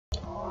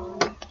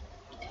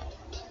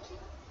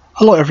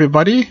Hello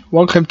everybody,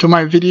 welcome to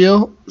my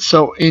video.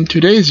 So in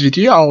today's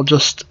video I'll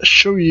just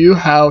show you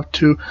how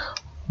to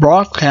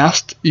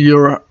broadcast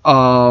your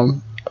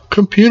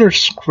computer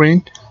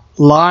screen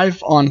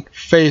live on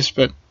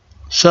Facebook.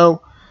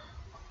 So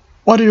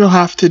what you'll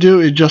have to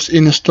do is just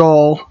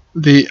install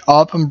the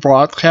Open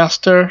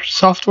Broadcaster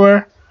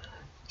software.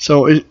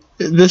 So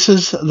this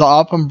is the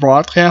Open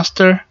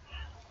Broadcaster,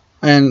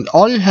 and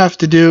all you have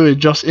to do is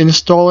just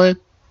install it.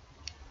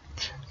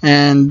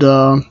 And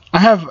I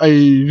have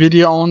a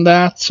video on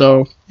that,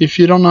 so if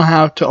you don't know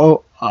how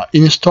to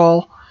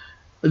install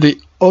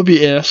the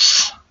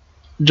OBS,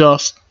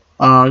 just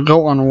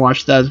go and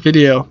watch that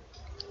video.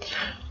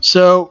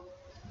 So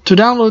to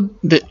download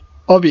the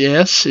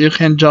OBS, you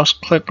can just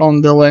click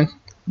on the link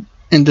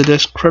in the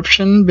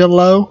description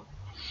below,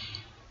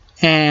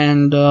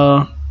 and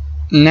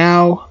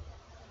now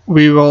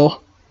we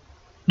will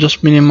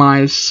just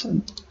minimize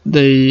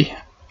the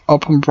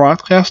Open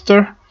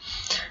Broadcaster.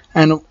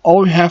 And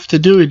all you have to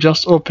do is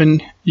just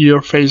open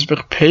your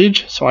Facebook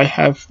page. So I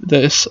have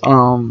this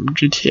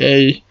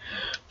GTA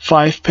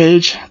 5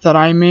 page that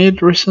I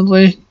made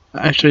recently.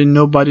 Actually,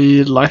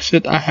 nobody likes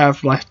it. I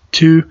have like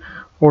 2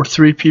 or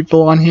 3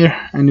 people on here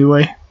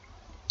anyway.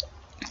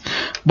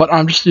 But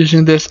I'm just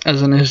using this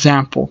as an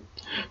example.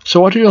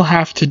 So what you'll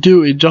have to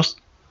do is just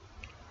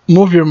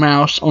move your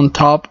mouse on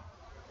top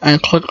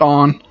and click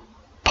on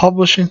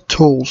Publishing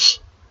Tools.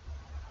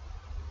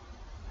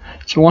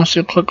 So once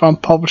you click on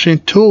Publishing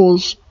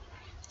Tools,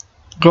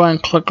 go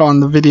and click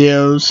on the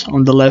videos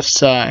on the left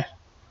side.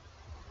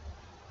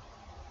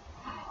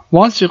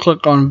 Once you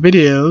click on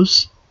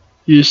videos,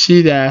 you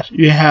see that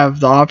you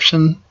have the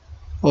option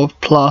of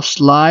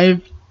plus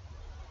live,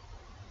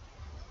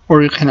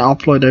 or you can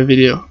upload a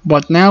video.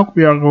 But now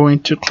we are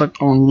going to click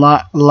on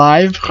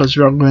live because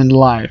we are going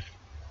live.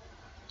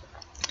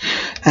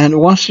 And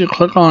once you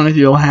click on it,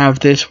 you'll have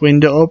this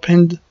window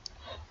opened,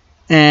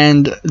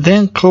 and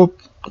then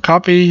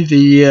copy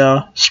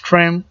the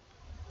stream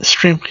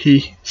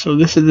key. So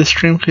this is the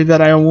stream key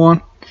that I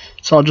want,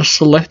 so I'll just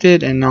select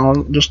it and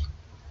I'll just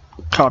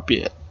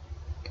copy it.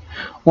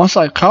 Once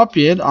I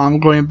copy it, I'm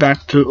going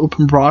back to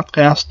Open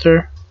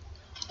Broadcaster,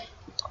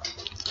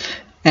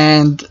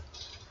 and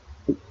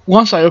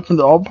once I open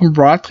the Open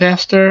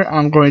Broadcaster,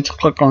 I'm going to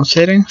click on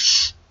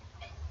Settings.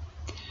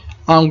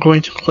 I'm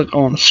going to click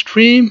on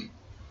Stream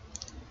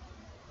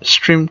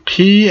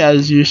Key.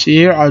 As you see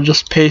here, I'll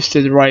just paste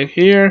it right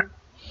here,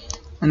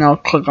 and I'll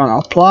click on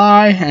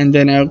Apply and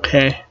then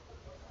OK.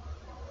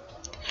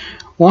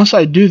 Once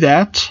I do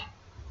that,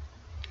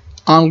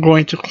 I'm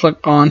going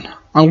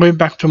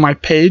back to my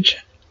page.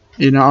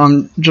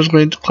 I'm just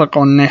going to click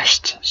on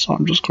Next. So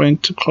I'm just going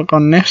to click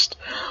on Next.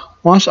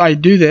 Once I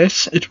do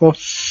this, it will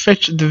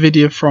fetch the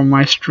video from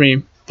my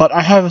stream, but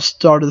I haven't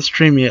started the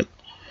stream yet.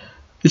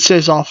 It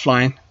says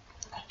offline.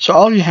 So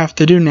all you have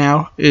to do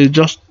now is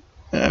just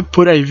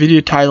put a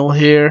video title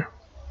here,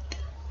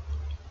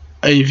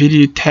 a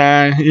video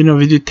tag,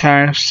 video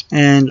tags,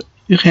 and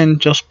you can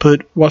just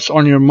put what's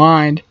on your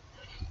mind.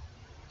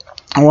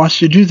 And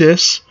once you do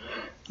this,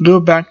 go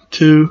back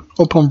to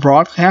Open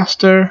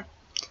Broadcaster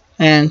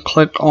and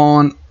click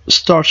on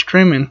Start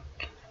Streaming.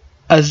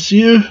 As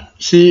you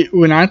see,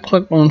 when I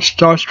click on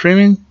Start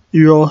Streaming,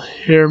 you'll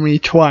hear me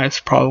twice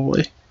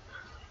probably,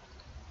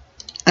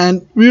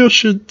 and we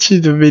should see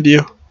the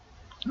video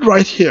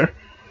right here.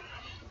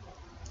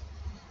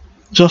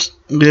 Just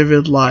give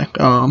it like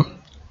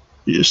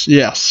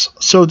yes.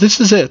 So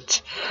this is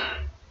it.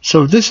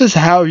 So this is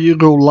how you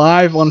go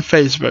live on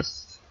Facebook.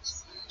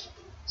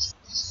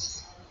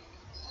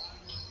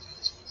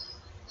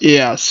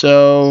 Yeah,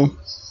 so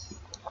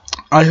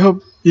I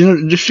hope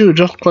if you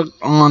just click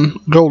on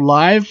go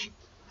live,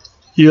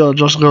 you'll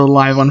just go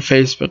live on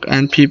Facebook,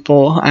 and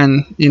people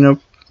and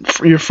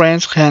your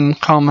friends can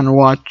come and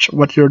watch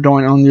what you're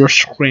doing on your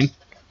screen.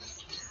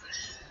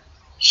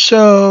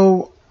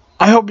 So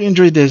I hope you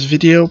enjoyed this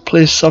video.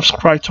 Please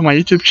subscribe to my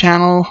YouTube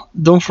channel.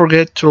 Don't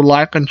forget to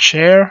like and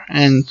share,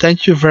 and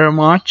thank you very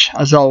much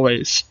as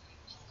always.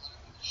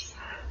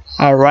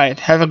 Alright,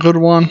 have a good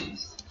one,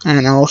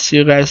 and I'll see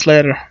you guys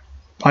later.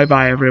 Bye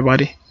bye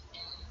everybody.